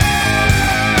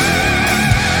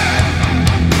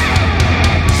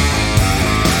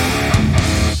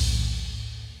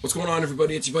What's going on,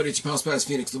 everybody? It's your buddy, it's your pal Spaz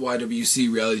Phoenix, the YWC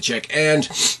Reality Check. And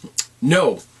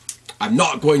no, I'm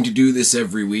not going to do this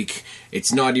every week.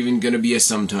 It's not even going to be a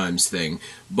sometimes thing.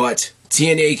 But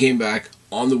TNA came back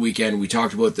on the weekend. We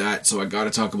talked about that, so I got to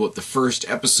talk about the first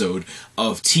episode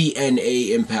of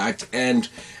TNA Impact and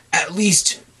at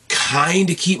least kind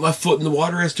of keep my foot in the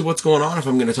water as to what's going on if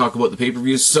I'm going to talk about the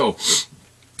pay-per-views. So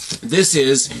this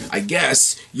is, I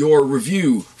guess, your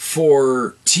review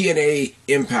for TNA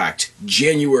Impact,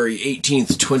 January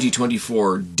 18th,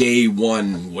 2024, Day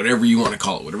 1, whatever you want to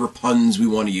call it, whatever puns we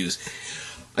want to use.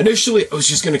 Initially, I was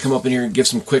just going to come up in here and give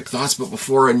some quick thoughts, but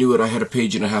before I knew it, I had a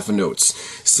page and a half of notes.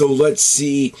 So let's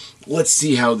see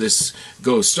how this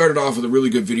goes. Started off with a really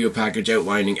good video package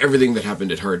outlining everything that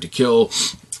happened at Hard to Kill,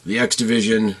 the X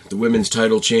Division, the women's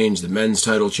title change, the men's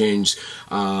title change,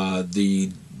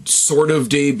 the sort of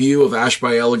debut of Ash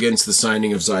by Elegance, the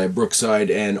signing of Zaya Brookside,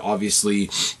 and obviously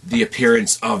the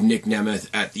appearance of Nick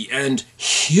Nemeth at the end.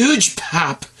 Huge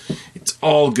pap! It's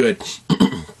all good.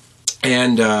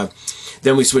 And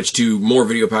then we switched to more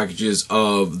video packages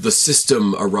of the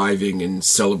System arriving and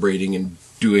celebrating and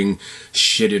doing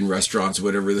shit in restaurants,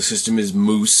 whatever. The System is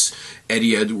Moose,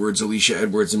 Eddie Edwards, Alicia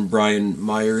Edwards, and Brian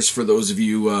Myers, for those of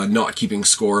you not keeping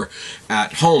score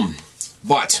at home.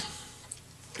 But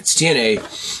it's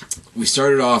TNA. We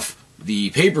started off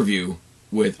the pay-per-view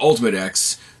with Ultimate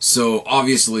X, so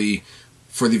obviously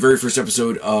for the very first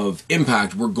episode of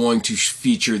Impact, we're going to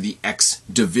feature the X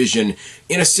Division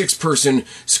in a 6-person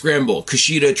scramble.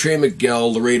 Kushida, Trey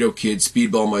Miguel, Laredo Kid,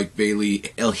 Speedball Mike Bailey,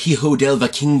 El Hijo del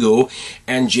Vikingo,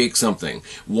 and Jake Something.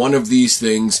 One of these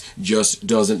things just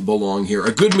doesn't belong here.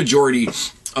 A good majority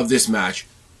of this match,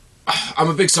 I'm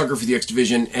a big sucker for the X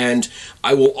Division, and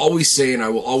I will always say, and I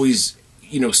will always,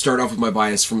 start off with my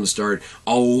bias from the start.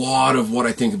 A lot of what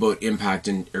I think about Impact,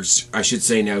 or I should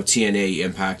say now TNA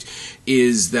Impact,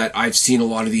 is that I've seen a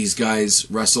lot of these guys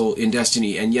wrestle in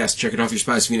Destiny. And yes, check it off your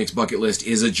Spaz Phoenix bucket list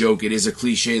is a joke. It is a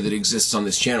cliche that exists on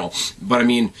this channel. But I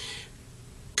mean,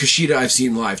 Kushida I've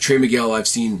seen live. Trey Miguel I've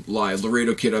seen live.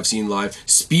 Laredo Kid I've seen live.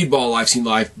 Speedball I've seen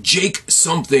live. Jake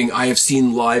Something I have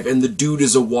seen live. And the dude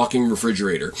is a walking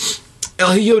refrigerator.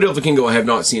 El Hijo del Vikingo I have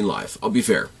not seen live. I'll be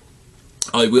fair.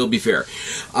 I will be fair.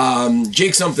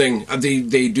 Jake Something,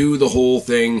 they do the whole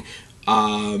thing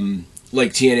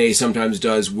like TNA sometimes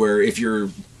does, where if you're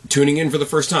tuning in for the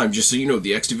first time, just so you know,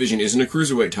 the X Division isn't a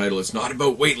cruiserweight title. It's not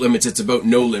about weight limits, it's about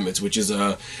no limits, which is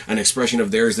an expression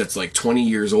of theirs that's like 20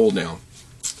 years old now.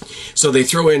 So they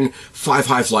throw in 5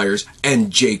 high flyers and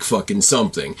Jake fucking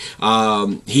Something.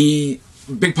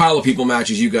 Big pile of people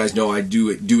matches, you guys know I do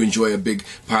enjoy a big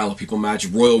pile of people match.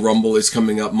 Royal Rumble is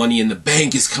coming up. Money in the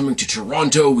Bank is coming to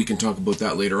Toronto. We can talk about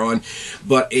that later on.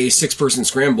 But a 6-person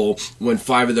scramble when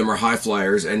 5 of them are high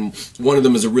flyers and one of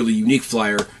them is a really unique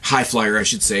flyer, high flyer I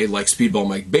should say, like Speedball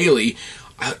Mike Bailey.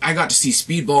 I got to see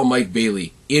Speedball Mike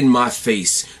Bailey in my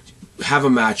face have a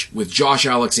match with Josh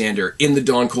Alexander in the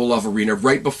Don Koloff Arena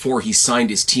right before he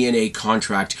signed his TNA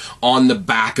contract on the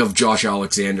back of Josh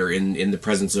Alexander in the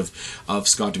presence of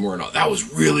Scott D'Amore and all. That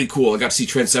was really cool. I got to see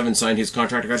Trent Seven sign his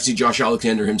contract. I got to see Josh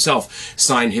Alexander himself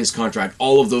sign his contract.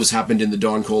 All of those happened in the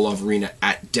Don Koloff Arena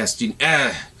at Destiny.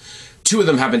 2 of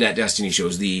them happened at Destiny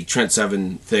shows. The Trent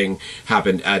Seven thing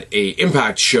happened at a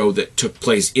Impact show that took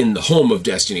place in the home of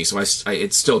Destiny, so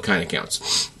it still kind of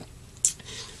counts.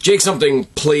 Jake Something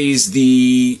plays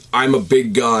the I'm a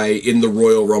big guy in the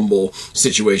Royal Rumble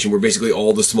situation, where basically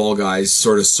all the small guys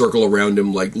sort of circle around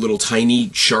him like little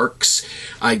tiny sharks,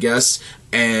 I guess,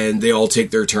 and they all take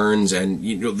their turns, and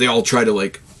they all try to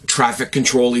like traffic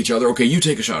control each other. Okay, you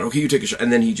take a shot. Okay, you take a shot,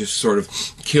 and then he just sort of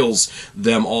kills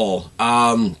them all.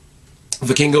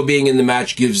 Vikingo being in the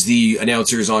match gives the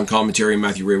announcers on commentary,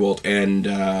 Matthew Raywalt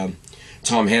and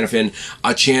Tom Hannafin,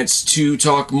 a chance to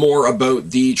talk more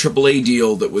about the AAA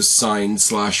deal that was signed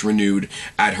 / renewed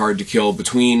at Hard to Kill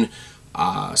between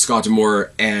Scott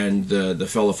D'Amore and the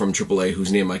fella from AAA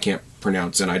whose name I can't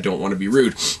pronounce and I don't want to be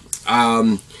rude.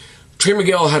 Trey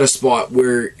Miguel had a spot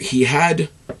where he had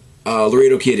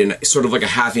Laredo Kid in sort of like a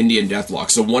half Indian deathlock,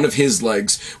 so one of his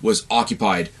legs was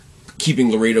occupied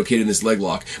keeping Laredo Kid in this leg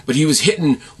lock, but he was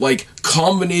hitting like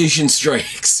combination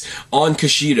strikes on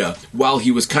Kushida while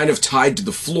he was kind of tied to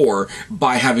the floor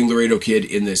by having Laredo Kid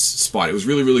in this spot. It was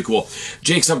really, really cool.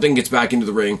 Jake Something gets back into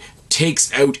the ring,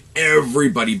 takes out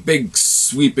everybody, big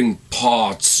sweeping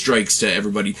paw strikes to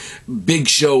everybody. Big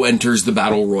Show enters the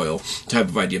Battle Royal type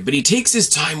of idea, but he takes his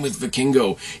time with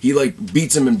Vikingo. He like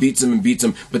beats him and beats him and beats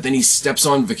him, but then he steps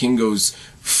on Vikingo's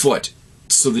foot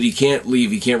so that he can't leave,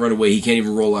 he can't run away, he can't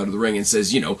even roll out of the ring, and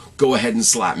says, go ahead and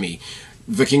slap me.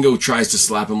 Vikingo tries to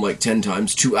slap him like 10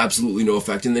 times to absolutely no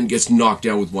effect and then gets knocked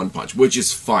down with one punch, which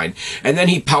is fine. And then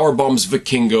he power bombs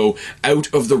Vikingo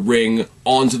out of the ring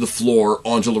onto the floor,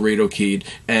 onto Laredo Kid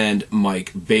and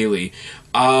Mike Bailey.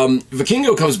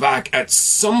 Vikingo comes back at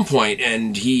some point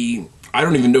and I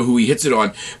don't even know who he hits it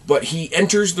on, but he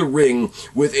enters the ring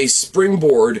with a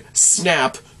springboard,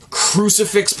 snap,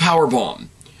 crucifix powerbomb.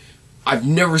 I've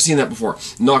never seen that before,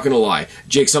 not gonna lie.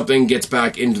 Jake something gets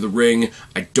back into the ring.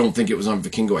 I don't think it was on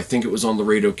Vikingo, I think it was on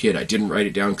Laredo Kid. I didn't write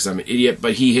it down because I'm an idiot,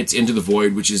 but he hits into the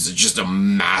void, which is just a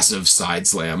massive side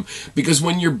slam. Because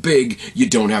when you're big, you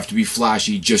don't have to be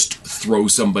flashy, just throw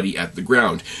somebody at the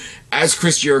ground. As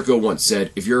Chris Jericho once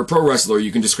said, if you're a pro wrestler,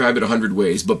 you can describe it 100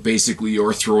 ways, but basically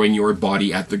you're throwing your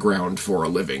body at the ground for a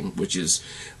living, which is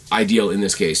ideal in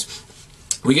this case.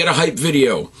 We get a hype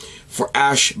video for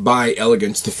Ash by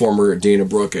Elegance, the former Dana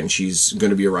Brooke, and she's going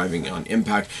to be arriving on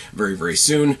Impact very, very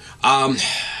soon.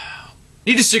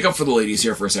 Need to stick up for the ladies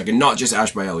here for a second, not just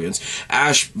Ash by Elegance.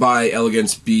 Ash by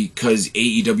Elegance because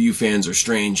AEW fans are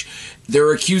strange.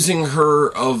 They're accusing her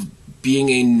of being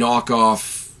a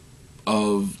knockoff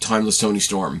of Timeless Toni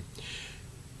Storm.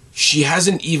 She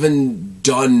hasn't even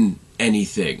done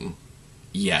anything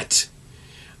yet.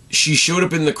 She showed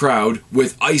up in the crowd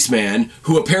with Iceman,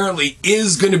 who apparently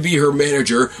is going to be her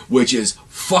manager, which is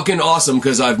fucking awesome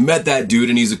because I've met that dude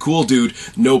and he's a cool dude,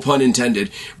 no pun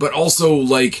intended. But also,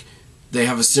 like, they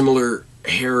have a similar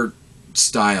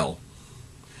hairstyle.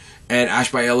 And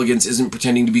Ash by Elegance isn't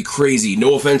pretending to be crazy.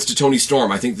 No offense to Toni Storm.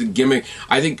 I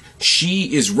think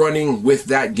she is running with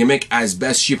that gimmick as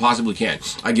best she possibly can.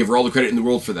 I give her all the credit in the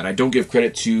world for that. I don't give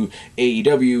credit to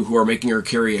AEW, who are making her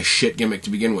carry a shit gimmick to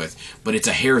begin with. But it's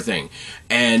a hair thing.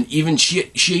 And even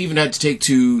she even had to take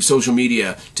to social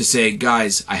media to say,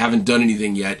 guys, I haven't done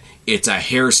anything yet. It's a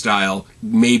hairstyle.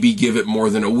 Maybe give it more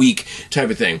than a week type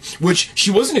of thing. Which,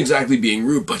 she wasn't exactly being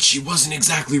rude, but she wasn't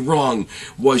exactly wrong,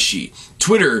 was she?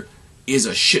 Twitter is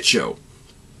a shit show.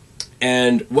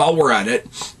 And while we're at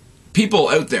it, people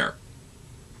out there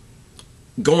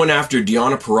going after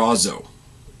Deonna Purrazzo,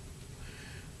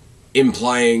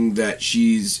 implying that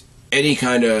she's any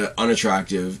kind of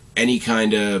unattractive, any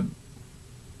kind of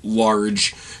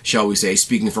large, shall we say,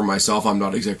 speaking for myself, I'm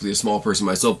not exactly a small person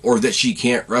myself, or that she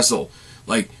can't wrestle.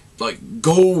 Like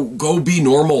go be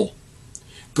normal.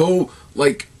 Go,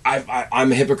 like,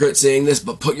 I'm a hypocrite saying this,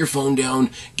 but put your phone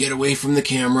down, get away from the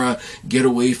camera, get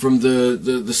away from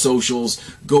the socials,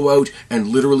 go out and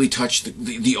literally touch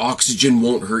the oxygen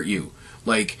won't hurt you.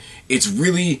 Like, it's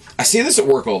really, I say this at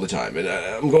work all the time, and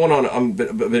I'm going on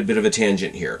a bit of a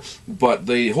tangent here, but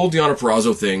the whole Deonna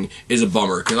Purrazzo thing is a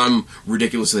bummer, because I'm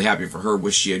ridiculously happy for her,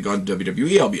 wish she had gone to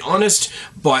WWE, I'll be honest,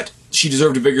 but she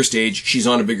deserved a bigger stage, she's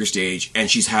on a bigger stage, and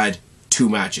she's had 2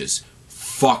 matches.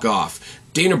 Fuck off.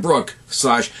 Dana Brooke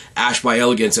 / Ash by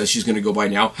Elegance, as she's going to go by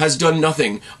now, has done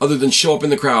nothing other than show up in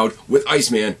the crowd with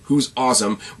Iceman, who's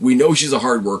awesome. We know she's a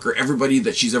hard worker. Everybody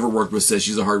that she's ever worked with says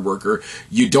she's a hard worker.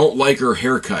 You don't like her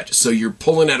haircut, so you're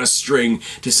pulling at a string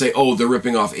to say, oh, they're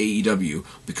ripping off AEW,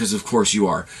 because of course you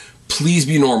are. Please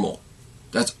be normal.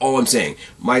 That's all I'm saying.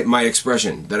 My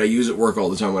expression that I use at work all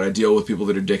the time when I deal with people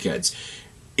that are dickheads.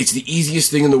 It's the easiest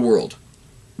thing in the world.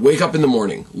 Wake up in the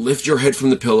morning, lift your head from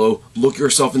the pillow, look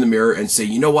yourself in the mirror and say,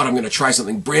 you know what, I'm going to try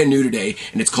something brand new today,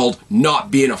 and it's called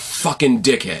not being a fucking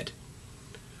dickhead.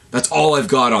 That's all I've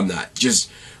got on that.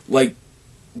 Just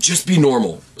be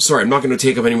normal. Sorry, I'm not going to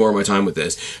take up any more of my time with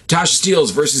this. Tasha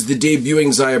Steelz versus the debuting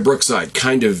Xia Brookside.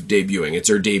 Kind of debuting. It's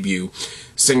her debut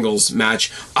singles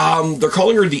match. They're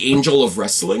calling her the Angel of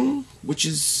Wrestling, which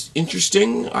is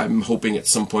interesting. I'm hoping at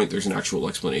some point there's an actual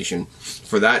explanation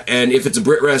for that. And if it's a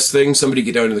Brit Rest thing, somebody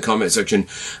get down in the comment section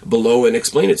below and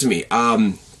explain it to me.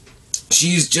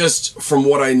 She's just, from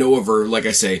what I know of her, like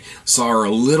I say, saw her a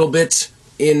little bit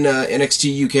in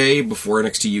NXT UK before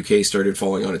NXT UK started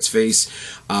falling on its face.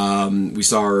 We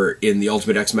saw her in the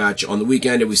Ultimate X match on the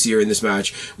weekend, and we see her in this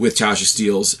match with Tasha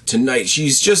Steelz tonight.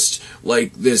 She's just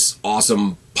like this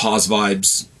awesome pause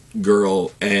vibes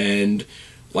girl, and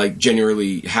like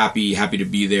genuinely happy to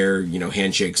be there, you know,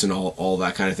 handshakes and all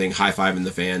that kind of thing, high-fiving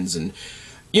the fans. And,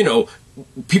 you know,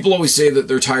 people always say that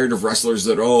they're tired of wrestlers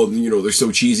that, oh, you know, they're so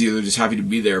cheesy, they're just happy to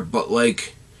be there. But,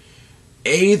 like,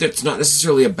 A, that's not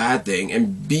necessarily a bad thing,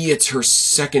 and B, it's her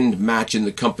second match in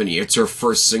the company. It's her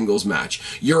first singles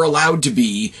match. You're allowed to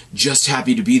be just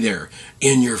happy to be there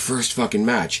in your first fucking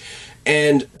match.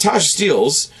 And Tasha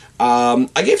Steelz,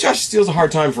 I gave Tasha Steelz a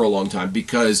hard time for a long time,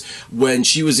 because when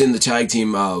she was in the tag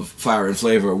team of Fire and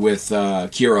Flavor with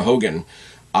Kiera Hogan,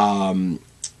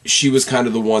 she was kind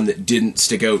of the one that didn't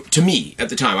stick out to me at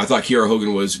the time. I thought Kiera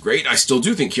Hogan was great. I still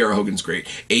do think Kiera Hogan's great.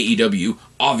 AEW,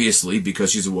 obviously,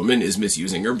 because she's a woman, is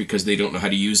misusing her because they don't know how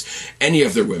to use any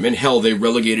of their women. Hell, they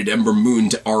relegated Ember Moon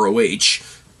to ROH.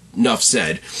 Enough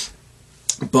said.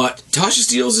 But Tasha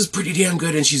Steelz is pretty damn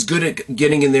good, and she's good at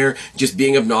getting in there, just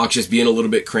being obnoxious, being a little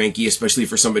bit cranky, especially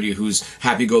for somebody who's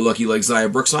happy-go-lucky like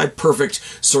Xia Brookside. Perfect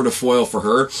sort of foil for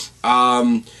her.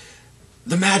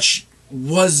 The match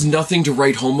was nothing to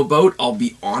write home about, I'll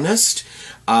be honest.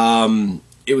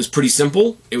 It was pretty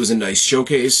simple. It was a nice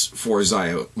showcase for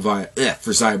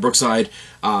Xia Brookside.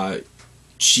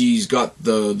 She's got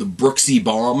the Brooksy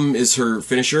Bomb is her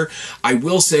finisher. I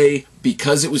will say,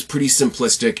 because it was pretty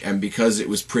simplistic and because it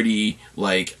was pretty,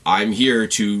 like, I'm here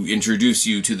to introduce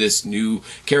you to this new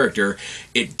character,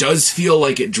 it does feel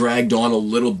like it dragged on a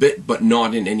little bit, but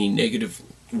not in any negative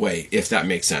way, if that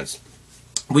makes sense.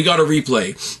 We got a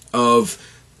replay of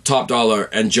Top Dollar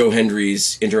and Joe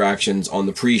Hendry's interactions on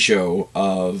the pre-show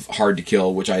of Hard to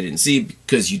Kill, which I didn't see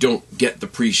because you don't get the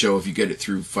pre-show if you get it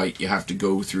through Fight. You have to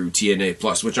go through TNA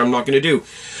Plus, which I'm not going to do.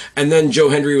 And then Joe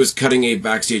Hendry was cutting a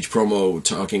backstage promo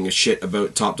talking a shit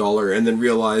about Top Dollar and then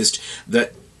realized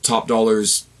that Top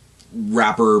Dollar's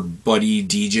rapper buddy,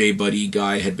 DJ buddy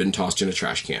guy had been tossed in a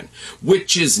trash can,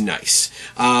 which is nice.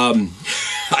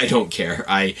 I don't care.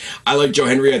 I like Joe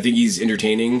Hendry. I think he's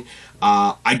entertaining.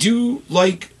 I do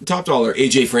like Top Dollar.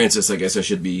 AJ Francis, I guess I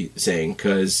should be saying,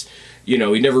 because, you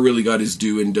know, he never really got his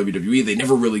due in WWE. They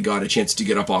never really got a chance to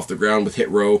get up off the ground with Hit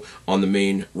Row on the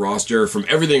main roster. From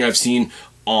everything I've seen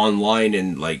online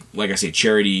and, like I say,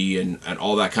 charity and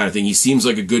all that kind of thing, he seems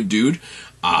like a good dude.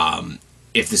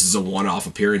 If this is a one-off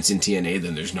appearance in TNA,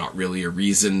 then there's not really a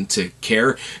reason to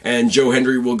care. And Joe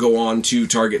Hendry will go on to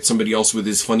target somebody else with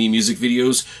his funny music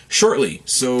videos shortly.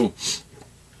 So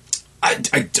I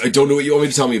don't know what you want me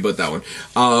to tell me about that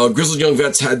one. Grizzled Young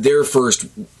Vets had their first,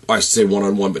 I should say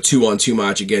one-on-one, but two-on-two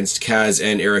match against Kaz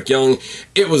and Eric Young.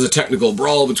 It was a technical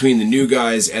brawl between the new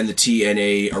guys and the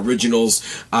TNA originals.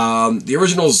 The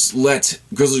originals let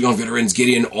Grizzled Young Veterans get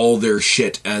in all their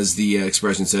shit, as the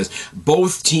expression says.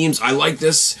 Both teams, I like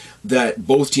this, that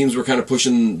both teams were kind of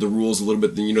pushing the rules a little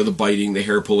bit, you know, the biting, the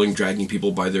hair pulling, dragging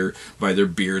people by their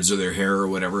beards or their hair or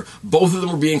whatever. Both of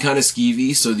them were being kind of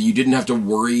skeevy, so that you didn't have to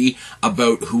worry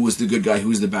about who was the good guy, who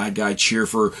was the bad guy, cheer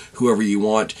for whoever you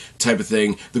want type of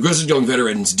thing. The Grizzled Young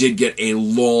Veterans did get a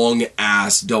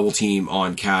long-ass double team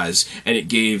on Kaz, and it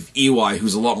gave EY,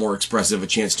 who's a lot more expressive, a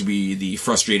chance to be the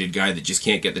frustrated guy that just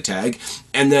can't get the tag,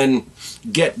 and then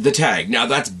get the tag. Now,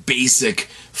 that's basic,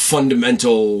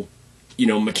 fundamental, you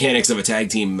know, mechanics of a tag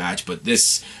team match, but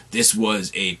this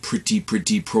was a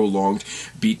pretty prolonged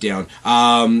beatdown.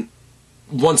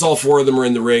 Once all four of them are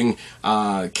in the ring,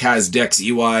 Kaz decks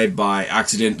EY by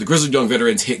accident. The Grizzled Young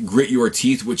Veterans hit Grit Your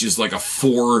Teeth, which is like a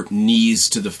 4 knees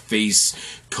to the face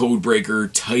codebreaker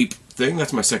type thing.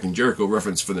 That's my second Jericho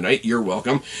reference for the night. You're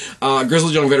welcome.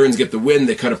 Grizzled Young Veterans get the win.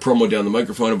 They cut a promo down the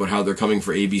microphone about how they're coming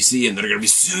for ABC and they're going to be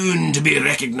soon to be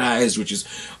recognized, which is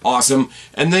awesome.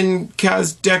 And then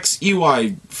Kaz decks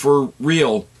EY for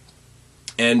real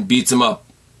and beats him up,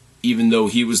 even though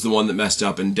he was the one that messed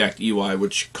up and decked EY,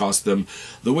 which cost them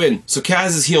the win. So Kaz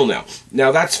is heel now.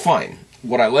 Now, that's fine.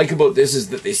 What I like about this is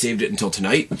that they saved it until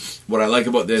tonight. What I like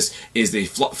about this is they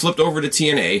flipped over to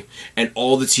TNA, and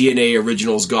all the TNA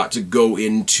originals got to go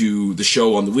into the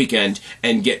show on the weekend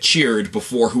and get cheered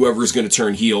before whoever's going to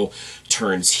turn heel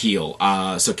turns heel.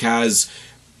 So Kaz,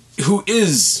 who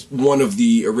is one of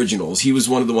the originals, he was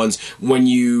one of the ones when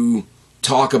you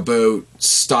talk about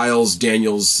Styles,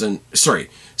 Daniels,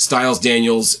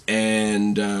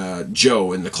 and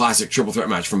Joe in the classic triple threat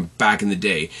match from back in the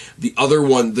day. The other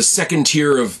one, the second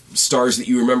tier of stars that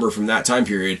you remember from that time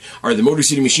period, are the Motor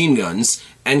City Machine Guns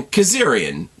and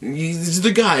Kazarian. He's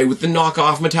the guy with the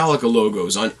knockoff Metallica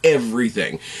logos on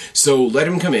everything. So let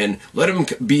him come in. Let him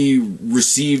be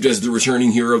received as the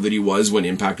returning hero that he was when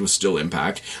Impact was still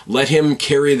Impact. Let him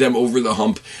carry them over the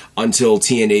hump until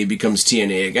TNA becomes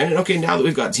TNA again. And okay, now that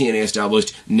we've got TNA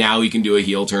established, now he can do a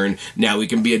heel turn. Now he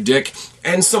can be a dick.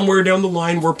 And somewhere down the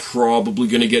line, we're probably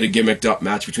going to get a gimmicked up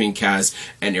match between Kaz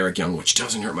and Eric Young, which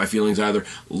doesn't hurt my feelings either.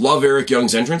 Love Eric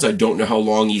Young's entrance. I don't know how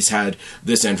long he's had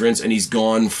this entrance, and he's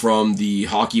gone from the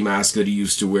hockey mask that he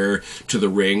used to wear to the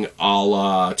ring, a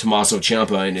la Tommaso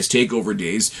Ciampa in his TakeOver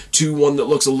days, to one that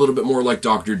looks a little bit more like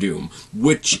Dr. Doom,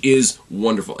 which is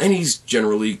wonderful. And he's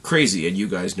generally crazy, and you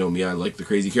guys know me, I like the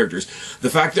crazy characters. The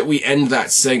fact that we end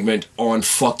that segment on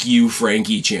 "fuck you,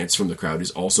 Frankie" chants from the crowd is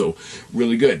also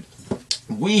really good.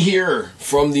 We hear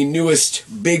from the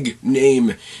newest big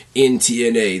name in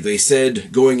TNA. They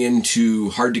said going into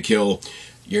Hard to Kill,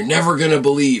 You're never going to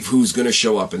believe who's going to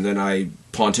show up. And then I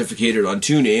pontificated on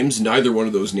 2 names. Neither one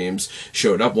of those names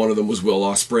showed up. One of them was Will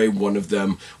Ospreay. One of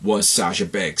them was Sasha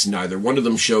Banks. Neither one of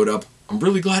them showed up. I'm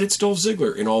really glad it's Dolph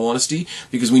Ziggler, in all honesty,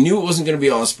 because we knew it wasn't going to be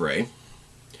Ospreay,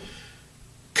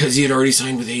 because he had already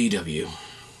signed with AEW.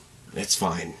 That's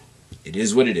fine. It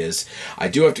is what it is. I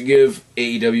do have to give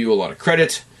AEW a lot of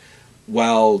credit.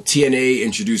 While TNA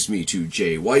introduced me to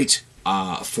Jay White,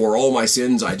 for all my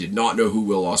sins, I did not know who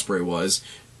Will Ospreay was.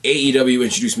 AEW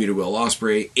introduced me to Will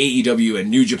Ospreay. AEW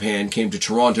and New Japan came to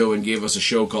Toronto and gave us a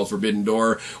show called Forbidden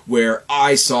Door, where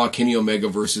I saw Kenny Omega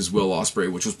versus Will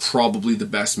Ospreay, which was probably the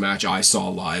best match I saw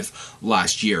live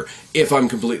last year, if I'm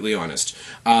completely honest.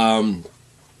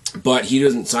 But he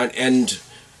doesn't sign, and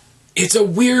it's a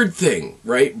weird thing,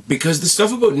 right? Because the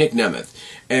stuff about Nick Nemeth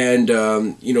and,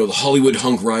 the Hollywood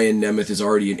hunk Ryan Nemeth is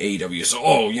already in AEW. So,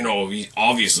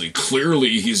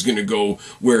 clearly he's going to go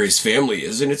where his family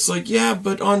is. And it's like, yeah,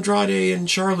 but Andrade and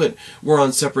Charlotte were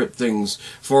on separate things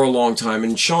for a long time.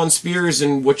 And Shawn Spears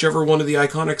and whichever one of the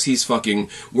Iconics he's fucking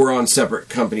were on separate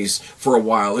companies for a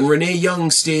while. And Renee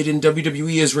Young stayed in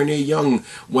WWE as Renee Young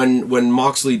when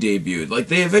Moxley debuted. Like,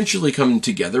 they eventually come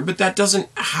together, but that doesn't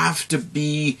have to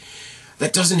be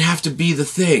the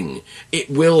thing. It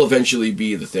will eventually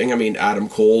be the thing. I mean, Adam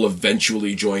Cole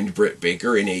eventually joined Britt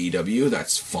Baker in AEW.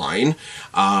 That's fine.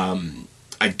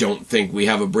 I don't think we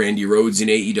have a Brandy Rhodes in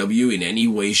AEW in any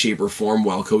way, shape, or form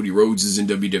while Cody Rhodes is in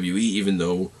WWE, even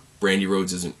though Brandy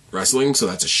Rhodes isn't wrestling, so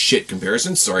that's a shit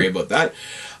comparison. Sorry about that.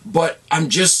 But I'm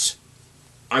just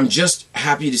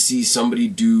happy to see somebody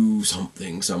do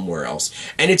something somewhere else.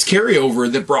 And it's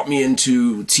carryover that brought me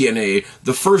into TNA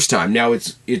the first time. Now,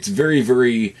 it's very,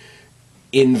 very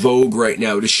in vogue right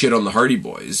now to shit on the Hardy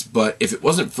Boys, but if it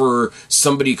wasn't for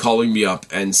somebody calling me up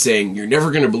and saying, you're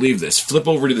never going to believe this, flip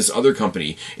over to this other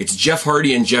company, it's Jeff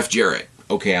Hardy and Jeff Jarrett.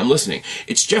 Okay, I'm listening.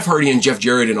 It's Jeff Hardy and Jeff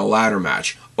Jarrett in a ladder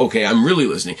match. Okay, I'm really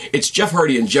listening. It's Jeff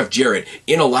Hardy and Jeff Jarrett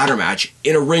in a ladder match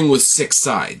in a ring with 6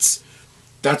 sides.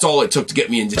 That's all it took to get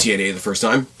me into TNA the first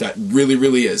time. That really,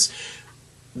 really is.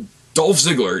 Dolph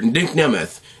Ziggler, Nick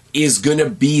Nemeth, is going to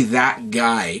be that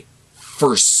guy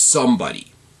for somebody.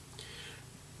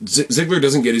 Ziggler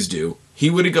doesn't get his due. He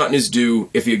would have gotten his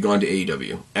due if he had gone to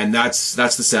AEW. And that's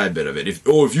the sad bit of it.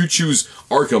 If you choose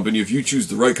our company, if you choose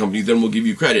the right company, then we'll give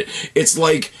you credit. It's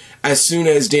like, as soon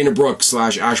as Dana Brooke /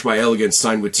 Ash by Elegance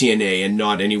signed with TNA and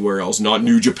not anywhere else, not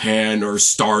New Japan or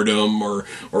Stardom or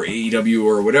AEW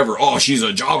or whatever, oh, she's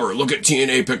a jobber, look at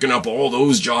TNA picking up all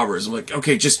those jobbers. I'm like,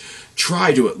 okay, just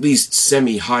try to at least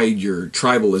semi-hide your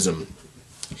tribalism.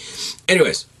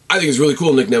 Anyways, I think it's really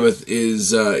cool Nick Nemeth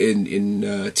is in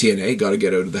TNA. Got to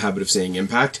get out of the habit of saying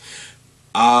Impact.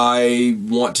 I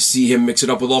want to see him mix it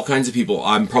up with all kinds of people.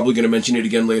 I'm probably going to mention it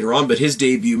again later on, but his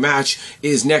debut match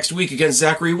is next week against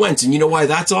Zachary Wentz. And you know why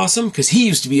that's awesome? Because he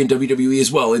used to be in WWE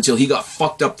as well until he got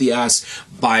fucked up the ass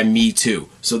by Me Too.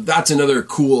 So that's another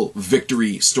cool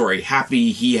victory story.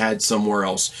 Happy he had somewhere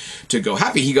else to go.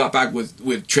 Happy he got back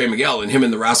with Trey Miguel, and him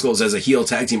and the Rascals as a heel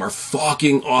tag team are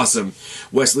fucking awesome.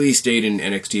 Wesley stayed in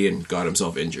NXT and got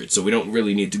himself injured, so we don't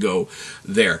really need to go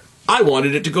there. I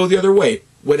wanted it to go the other way.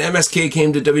 When MSK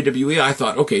came to WWE, I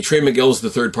thought, okay, Trey Miguel's the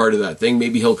third part of that thing.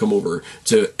 Maybe he'll come over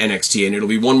to NXT, and it'll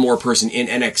be one more person in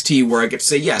NXT where I get to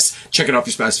say, yes, check it off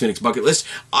your Spaz Phoenix bucket list.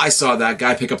 I saw that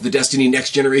guy pick up the Destiny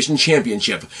Next Generation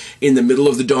Championship in the middle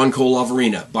of the Don Koloff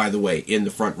Arena, by the way, in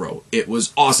the front row. It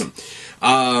was awesome.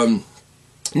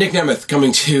 Nick Nemeth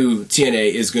coming to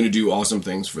TNA is going to do awesome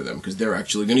things for them, because they're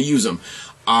actually going to use him.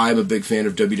 I'm a big fan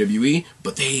of WWE,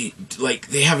 but they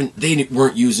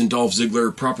weren't using Dolph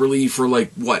Ziggler properly for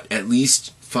at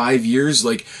least 5 years,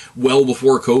 well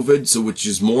before COVID, so which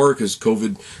is more because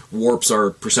COVID warps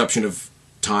our perception of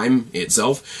time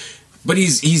itself. But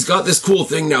he's got this cool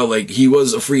thing now, he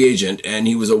was a free agent, and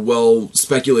he was a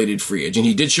well-speculated free agent.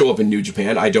 He did show up in New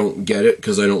Japan. I don't get it,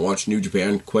 because I don't watch New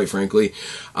Japan, quite frankly.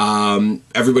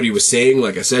 Everybody was saying,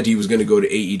 like I said, he was going to go to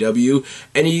AEW,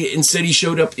 and instead he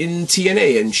showed up in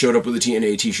TNA, and showed up with a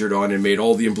TNA t-shirt on, and made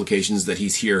all the implications that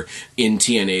he's here in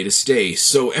TNA to stay.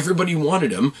 So everybody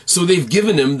wanted him, so they've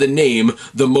given him the name,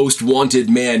 The Most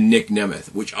Wanted Man, Nick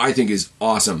Nemeth, which I think is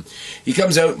awesome. He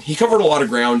comes out, he covered a lot of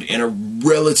ground in a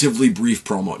relatively brief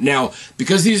promo. Now,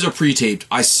 because these are pre-taped,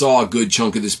 I saw a good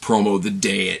chunk of this promo the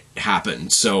day it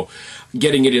happened, so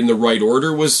getting it in the right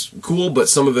order was cool, but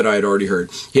some of it I had already heard.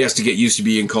 He has to get used to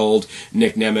being called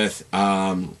Nick Nemeth.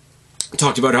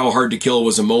 Talked about how Hard to Kill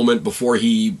was a moment before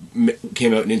he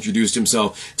came out and introduced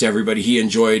himself to everybody. He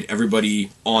enjoyed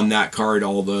everybody on that card,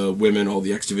 all the women, all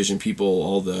the X Division people,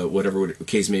 all the whatever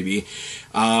case may be.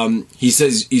 He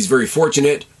says he's very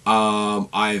fortunate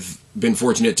I've been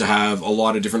fortunate to have a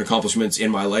lot of different accomplishments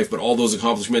in my life, but all those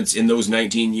accomplishments in those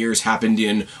 19 years happened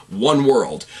in one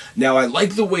world. Now, I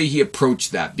like the way he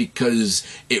approached that, because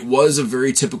it was a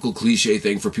very typical cliche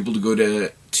thing for people to go to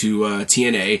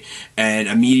TNA and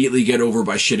immediately get over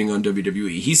by shitting on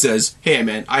WWE. He says, hey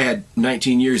man, I had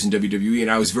 19 years in WWE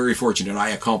and I was very fortunate. I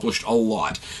accomplished a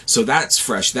lot. So that's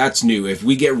fresh, that's new. If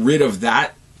we get rid of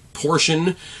that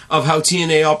portion of how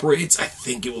TNA operates, I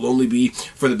think it will only be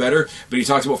for the better. But he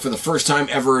talks about, for the first time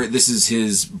ever, this is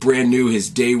his brand new, his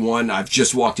day one. I've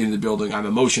just walked into the building. I'm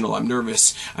emotional, I'm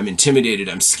nervous, I'm intimidated,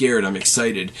 I'm scared, I'm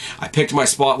excited. I picked my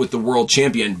spot with the world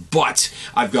champion, but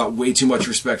I've got way too much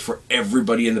respect for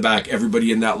everybody in the back,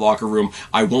 everybody in that locker room.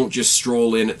 I won't just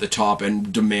stroll in at the top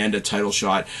and demand a title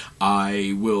shot.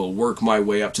 I will work my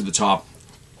way up to the top.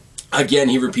 Again,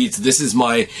 he repeats, this is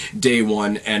my day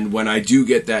one, and when I do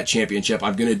get that championship,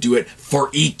 I'm going to do it for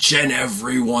each and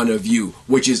every one of you,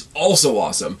 which is also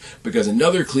awesome, because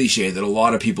another cliche that a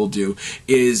lot of people do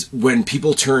is when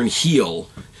people turn heel,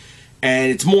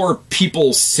 and it's more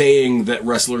people saying that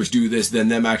wrestlers do this than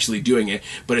them actually doing it,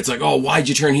 but it's like, oh, why'd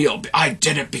you turn heel? I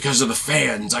did it because of the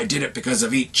fans. I did it because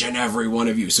of each and every one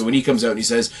of you. So when he comes out and he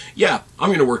says, yeah, I'm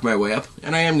going to work my way up,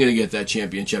 and I am going to get that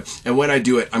championship, and when I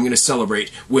do it, I'm going to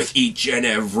celebrate with each and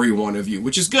every one of you,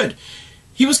 which is good.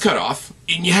 He was cut off,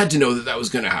 and you had to know that that was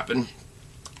going to happen.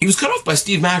 He was cut off by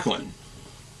Steve Macklin.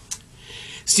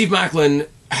 Steve Macklin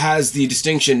has the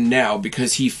distinction now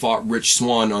because he fought Rich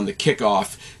Swann on the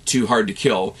kickoff to Hard to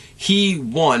Kill. He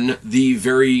won the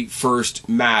very first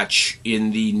match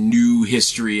in the new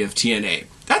history of TNA.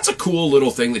 That's a cool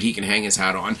little thing that he can hang his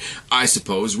hat on, I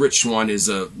suppose. Rich Swann is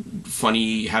a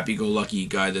funny, happy-go-lucky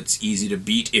guy that's easy to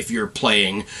beat if you're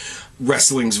playing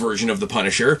wrestling's version of the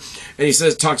Punisher. And he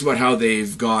talks about how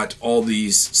they've got all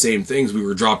these same things. We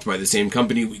were dropped by the same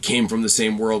company. We came from the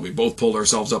same world. We both pulled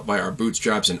ourselves up by our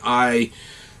bootstraps. And I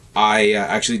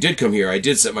actually did come here. I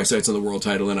did set my sights on the world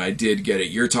title, and I did get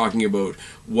it. You're talking about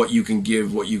what you can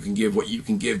give, what you can give, what you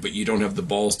can give, but you don't have the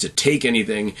balls to take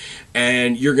anything,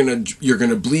 and you're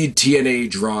gonna bleed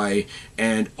TNA dry,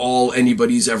 and all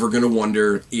anybody's ever gonna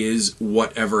wonder is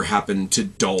whatever happened to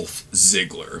Dolph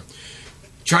Ziggler.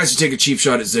 Tries to take a cheap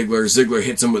shot at Ziggler. Ziggler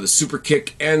hits him with a super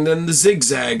kick and then the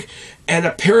zigzag, and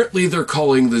apparently they're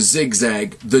calling the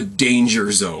zigzag the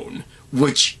danger zone,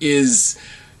 which is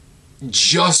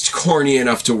just corny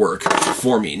enough to work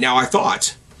for me. Now, I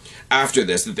thought after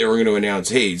this that they were going to announce,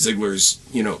 hey, Ziggler's,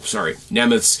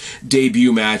 Nemeth's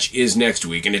debut match is next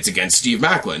week, and it's against Steve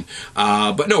Macklin.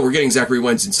 But no, we're getting Zachary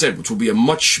Wentz instead, which will be a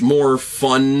much more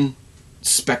fun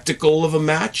spectacle of a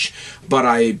match, but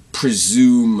I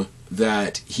presume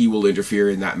that he will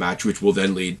interfere in that match, which will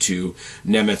then lead to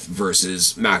Nemeth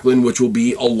versus Macklin, which will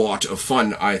be a lot of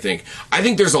fun, I think. I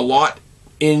think there's a lot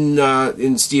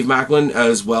in Steve Macklin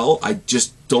as well. I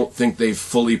just don't think they've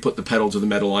fully put the pedal to the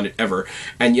metal on it ever.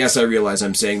 And yes, I realize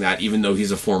I'm saying that even though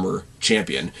he's a former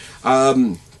champion.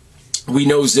 We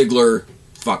know Ziggler,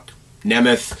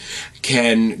 Nemeth,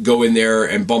 can go in there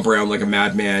and bump around like a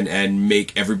madman and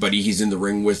make everybody he's in the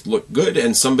ring with look good,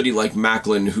 and somebody like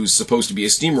Macklin, who's supposed to be a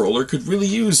steamroller, could really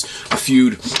use a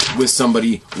feud with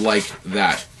somebody like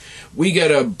that. We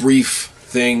get a brief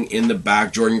thing in the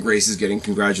back. Jordan Grace is getting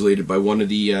congratulated by one of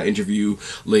the interview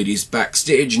ladies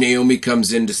backstage. Naomi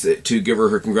comes in to give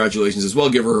her congratulations as well,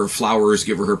 give her flowers,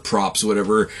 give her props,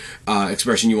 whatever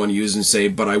expression you want to use, and say,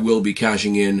 but I will be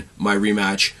cashing in my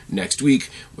rematch next week,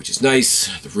 which is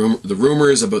nice. The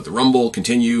rumors about the Rumble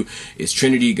continue. Is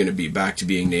Trinity going to be back to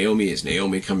being Naomi? Is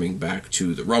Naomi coming back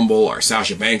to the Rumble? Are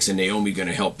Sasha Banks and Naomi going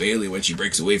to help Bayley when she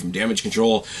breaks away from Damage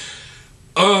Control?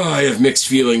 I have mixed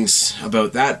feelings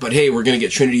about that, but hey, we're going to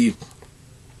get Trinity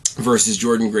versus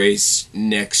Jordan Grace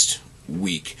next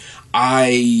week.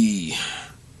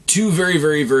 Two very,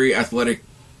 very, very athletic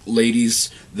ladies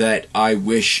that I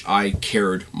wish I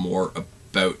cared more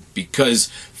about, because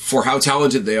for how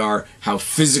talented they are, how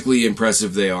physically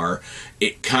impressive they are,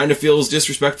 it kind of feels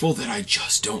disrespectful that I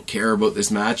just don't care about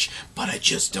this match, but I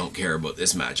just don't care about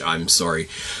this match. I'm sorry.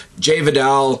 Jay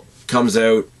Vidal comes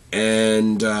out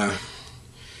and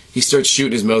he starts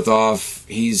shooting his mouth off.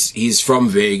 He's from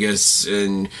Vegas,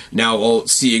 and now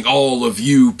seeing all of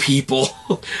you people,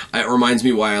 it reminds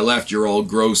me why I left. You're all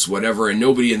gross, whatever, and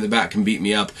nobody in the back can beat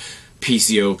me up.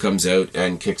 PCO comes out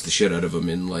and kicks the shit out of him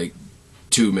in like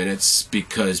 2 minutes,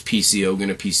 because PCO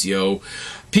gonna PCO.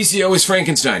 PCO is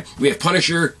Frankenstein. We have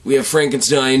Punisher, we have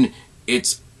Frankenstein.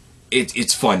 It's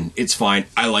it's fun. It's fine.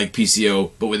 I like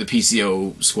PCO, but with a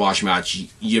PCO squash match,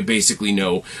 you basically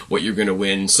know what you're going to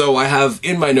win. So I have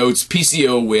in my notes,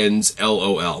 PCO wins,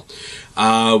 LOL.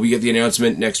 We get the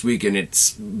announcement next week, and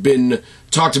it's been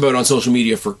talked about on social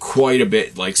media for quite a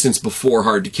bit, like since before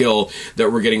Hard to Kill,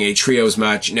 that we're getting a trios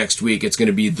match next week. It's going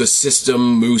to be The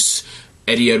System, Moose,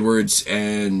 Eddie Edwards,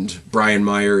 and Brian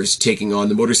Myers taking on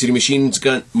the Motor City Machine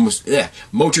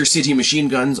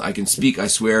Guns, I can speak, I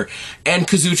swear, and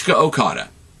Kazuchika Okada.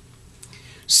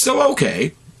 So,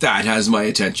 okay, that has my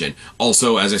attention.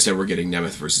 Also, as I said, we're getting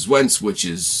Nemeth versus Wentz, which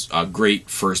is a great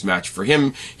first match for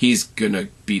him. He's gonna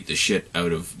beat the shit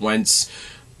out of Wentz.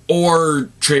 Or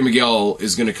Trey Miguel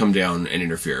is gonna come down and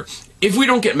interfere. If we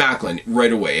don't get Macklin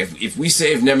right away, if we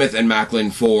save Nemeth and Macklin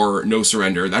for No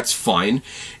Surrender, that's fine.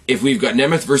 If we've got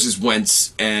Nemeth versus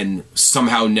Wentz and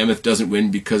somehow Nemeth doesn't win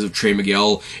because of Trey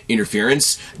Miguel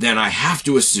interference, then I have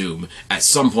to assume at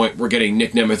some point we're getting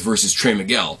Nick Nemeth versus Trey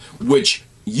Miguel, which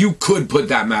you could put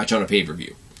that match on a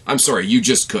pay-per-view. I'm sorry, you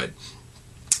just could.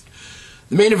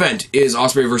 The main event is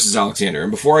OSPREAY versus Alexander, and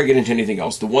before I get into anything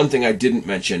else, the one thing I didn't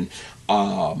mention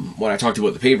when I talked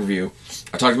about the pay-per-view,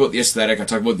 I talked about the aesthetic, I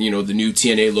talked about, the new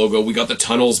TNA logo, we got the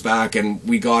tunnels back, and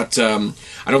we got, I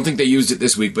don't think they used it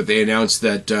this week, but they announced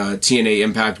that TNA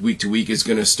Impact week to week is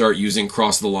going to start using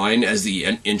Cross the Line as the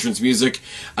entrance music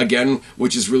again,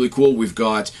 which is really cool. We've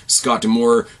got Scott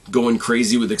D'Amore going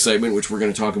crazy with excitement, which we're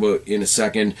going to talk about in a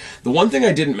second. The one thing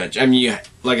I didn't mention, I mean,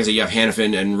 like I said, you have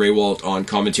Hannafin and Ray Walt on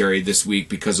commentary this week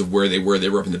because of where they were. They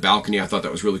were up in the balcony. I thought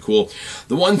that was really cool.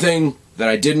 The one thing that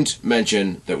I didn't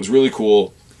mention that was really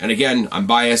cool, and again, I'm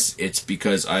biased, it's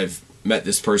because I've met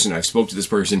this person, I've spoke to this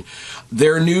person,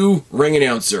 their new ring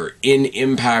announcer in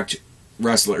Impact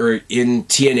Wrestling, or in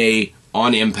TNA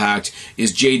on Impact,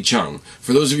 is Jade Chung.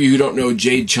 For those of you who don't know,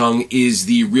 Jade Chung is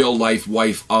the real-life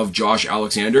wife of Josh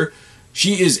Alexander.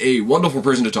 She is a wonderful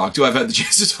person to talk to. I've had the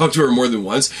chance to talk to her more than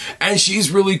once, and she's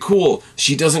really cool.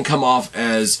 She doesn't come off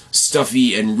as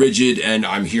stuffy and rigid, and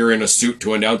I'm here in a suit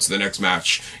to announce the next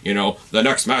match. The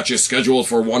next match is scheduled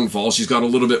for one fall. She's got a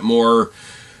little bit more,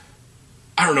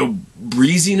 I don't know,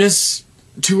 breeziness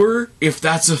to her, if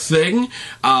that's a thing.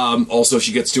 Also,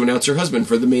 she gets to announce her husband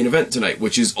for the main event tonight,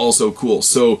 which is also cool.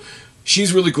 So,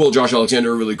 she's really cool. Josh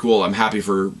Alexander, really cool. I'm happy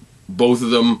for both of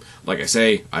them. Like I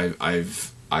say,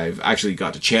 I've actually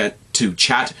got to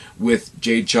chat with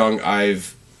Jade Chung.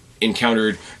 I've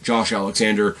encountered Josh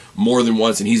Alexander more than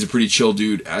once, and he's a pretty chill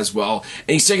dude as well.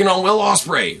 And he's taking on Will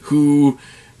Ospreay, who,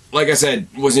 like I said,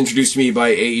 was introduced to me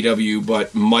by AEW,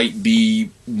 but might be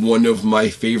one of my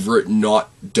favorite not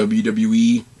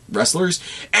WWE wrestlers.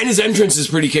 And his entrance is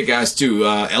pretty kick-ass too.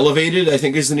 Elevated, I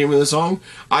think is the name of the song.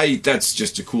 That's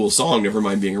just a cool song, never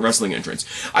mind being a wrestling entrance.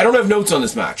 I don't have notes on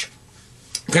this match,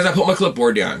 because I put my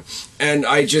clipboard down, and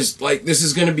I just, this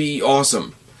is going to be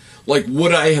awesome.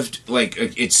 Would I have,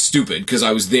 it's stupid, because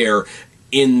I was there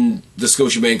in the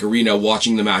Scotiabank Arena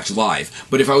watching the match live.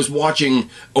 But if I was watching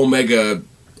Omega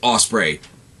Ospreay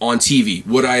on TV,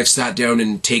 would I have sat down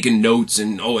and taken notes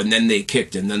and then they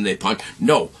kicked and then they punched?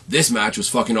 No, this match was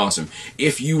fucking awesome.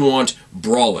 If you want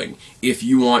brawling, if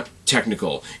you want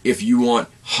technical, if you want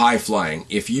high flying,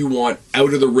 if you want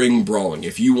out of the ring brawling,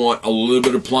 if you want a little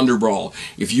bit of plunder brawl,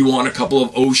 if you want a couple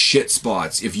of oh shit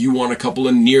spots, if you want a couple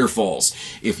of near falls,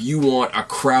 if you want a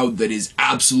crowd that is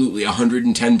absolutely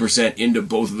 110% into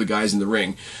both of the guys in the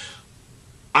ring,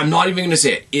 I'm not even going to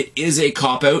say it. It is a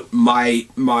cop-out. My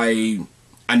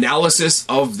analysis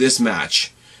of this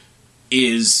match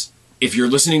is, if you're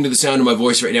listening to the sound of my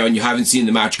voice right now and you haven't seen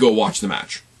the match, go watch the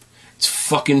match. It's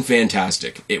fucking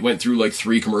fantastic. It went through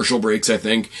 3 commercial breaks, I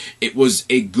think. It was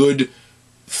a good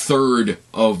third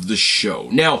of the show.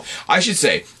 Now, I should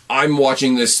say, I'm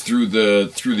watching this through the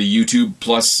YouTube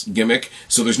Plus gimmick,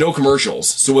 so there's no commercials.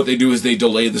 So what they do is they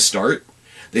delay the start.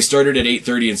 They started at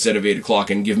 8:30 instead of 8 o'clock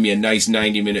and give me a nice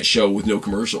 90-minute show with no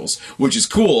commercials, which is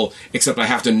cool, except I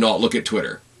have to not look at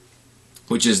Twitter,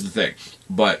 which is the thing.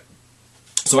 But,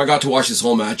 so I got to watch this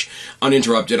whole match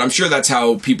uninterrupted. I'm sure that's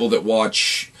how people that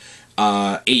watch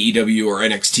AEW or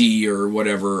NXT or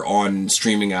whatever on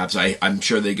streaming apps, I'm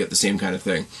sure they get the same kind of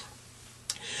thing.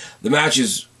 The match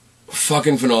is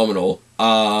fucking phenomenal.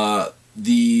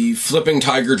 The flipping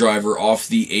Tiger Driver off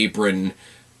the apron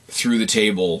through the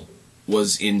table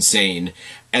was insane.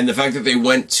 And the fact that they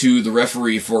went to the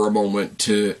referee for a moment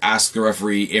to ask the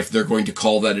referee if they're going to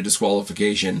call that a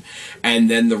disqualification, and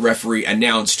then the referee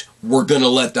announced, we're going to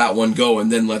let that one go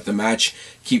and then let the match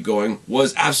keep going,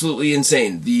 was absolutely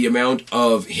insane. The amount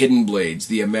of hidden blades,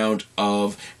 the amount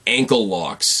of ankle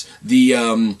locks, the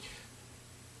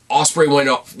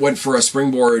Ospreay went for a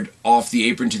springboard off the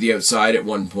apron to the outside at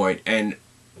one point, and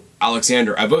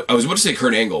Alexander, I was about to say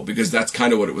Kurt Angle, because that's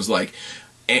kind of what it was like.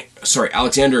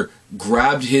 Alexander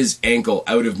grabbed his ankle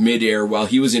out of midair while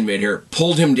he was in midair,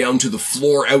 pulled him down to the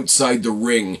floor outside the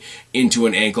ring into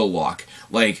an ankle lock.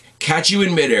 Like, catch you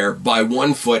in midair by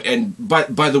one foot, and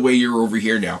by the way, you're over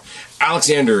here now.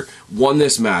 Alexander won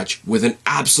this match with an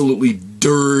absolutely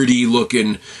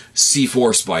dirty-looking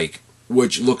C4 spike,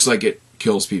 which looks like it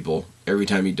kills people every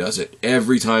time he does it.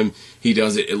 Every time he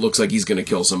does it, it looks like he's going to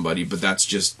kill somebody, but that's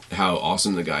just how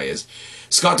awesome the guy is.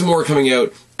 Scott D'Amore coming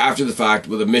out after the fact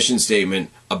with a mission statement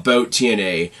about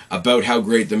TNA, about how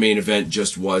great the main event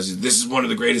just was. This is one of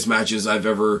the greatest matches I've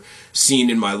ever seen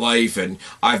in my life, and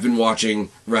I've been watching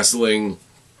wrestling.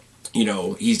 You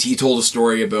know, he told a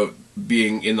story about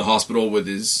being in the hospital with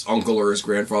his uncle or his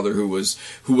grandfather who was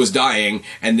dying,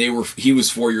 and he was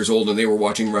 4 years old, and they were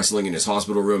watching wrestling in his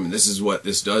hospital room, and this is what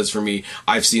this does for me.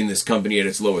 I've seen this company at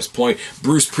its lowest point.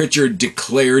 Bruce Pritchard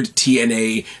declared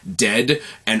TNA dead,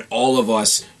 and all of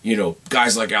us, you know,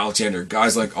 guys like Alexander,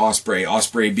 guys like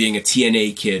Ospreay being a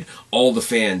TNA kid, all the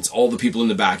fans, all the people in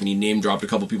the back, and he name dropped a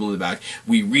couple people in the back.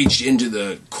 We reached into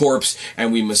the corpse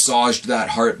and we massaged that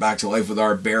heart back to life with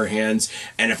our bare hands.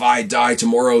 And if I die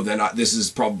tomorrow, then this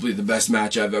is probably the best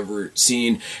match I've ever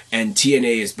seen. And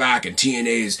TNA is back, and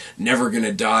TNA is never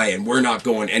gonna die, and we're not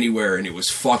going anywhere. And it was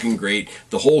fucking great.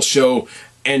 The whole show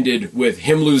ended with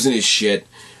him losing his shit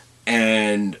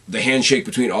and the handshake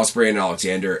between Ospreay and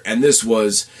Alexander. And this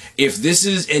was, if this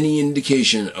is any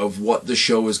indication of what the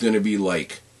show is going to be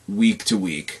like week to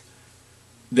week,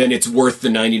 then it's worth the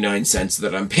 99 cents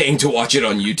that I'm paying to watch it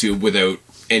on YouTube without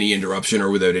any interruption or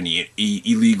without any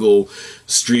illegal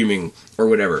streaming or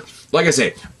whatever. Like I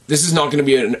say, this is not going to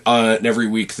be an every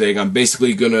week thing. I'm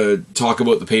basically going to talk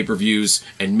about the pay-per-views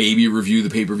and maybe review the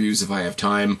pay-per-views if I have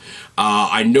time.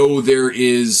 I know there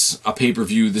is a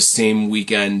pay-per-view the same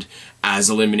weekend as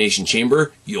Elimination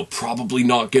Chamber. You'll probably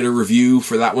not get a review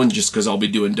for that one just because I'll be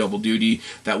doing double duty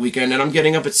that weekend, and I'm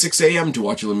getting up at 6 a.m. to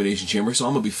watch Elimination Chamber, so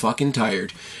I'm going to be fucking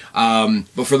tired.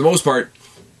 But for the most part,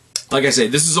 like I say,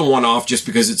 this is a one-off just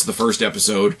because it's the first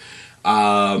episode.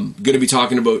 Going to be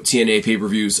talking about TNA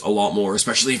pay-per-views a lot more,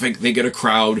 especially if they get a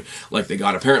crowd like they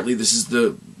got. Apparently, this is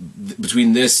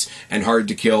between this and Hard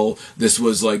to Kill, this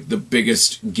was like the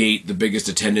biggest gate, the biggest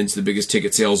attendance, the biggest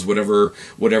ticket sales,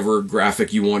 whatever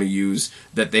graphic you want to use,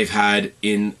 that they've had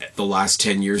in the last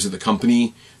 10 years of the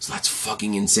company. So that's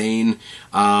fucking insane.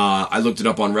 I looked it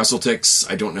up on WrestleTix.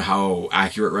 I don't know how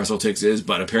accurate WrestleTix is,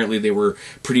 but apparently they were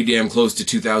pretty damn close to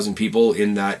 2,000 people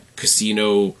in that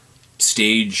casino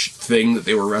stage thing that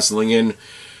they were wrestling in.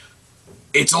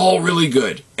 It's all really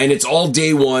good, and it's all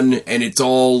day one, and it's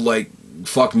all like,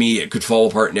 fuck me, it could fall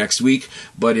apart next week.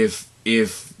 But if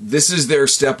this is their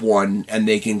step one and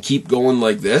they can keep going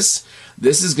like this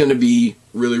is going to be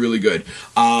really, really good.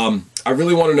 I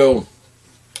really want to know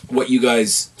what you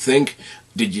guys think.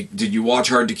 Did you watch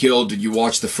Hard to Kill? Did you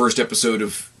watch the first episode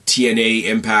of TNA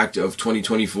Impact of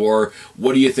 2024?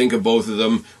 What do you think of both of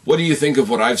them? What do you think of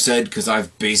what I've said? Because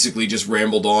I've basically just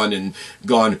rambled on and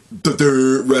gone,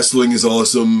 wrestling is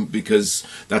awesome, because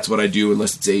that's what I do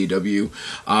unless it's AEW.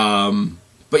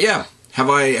 But yeah, have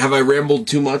I rambled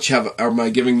too much? Am I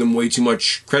giving them way too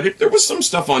much credit? There was some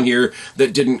stuff on here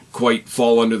that didn't quite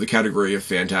fall under the category of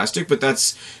fantastic, but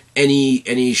that's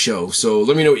any show. So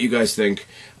let me know what you guys think.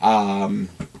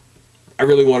 I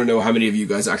really want to know how many of you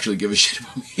guys actually give a shit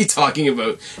about me talking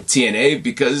about TNA,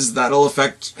 because that'll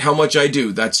affect how much I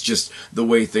do. That's just the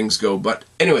way things go. But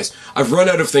anyways, I've run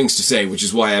out of things to say, which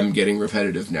is why I'm getting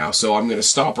repetitive now. So I'm going to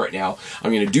stop right now.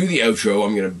 I'm going to do the outro.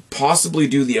 I'm going to possibly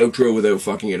do the outro without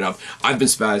fucking it up. I've been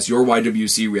Spaz, your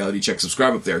YWC Reality Check.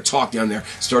 Subscribe up there, talk down there,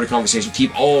 start a conversation,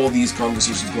 keep all these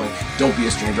conversations going. Don't be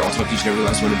a stranger. I'll talk to each and every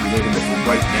last one of you later, but for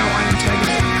right now, I am tagging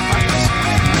out. Bye.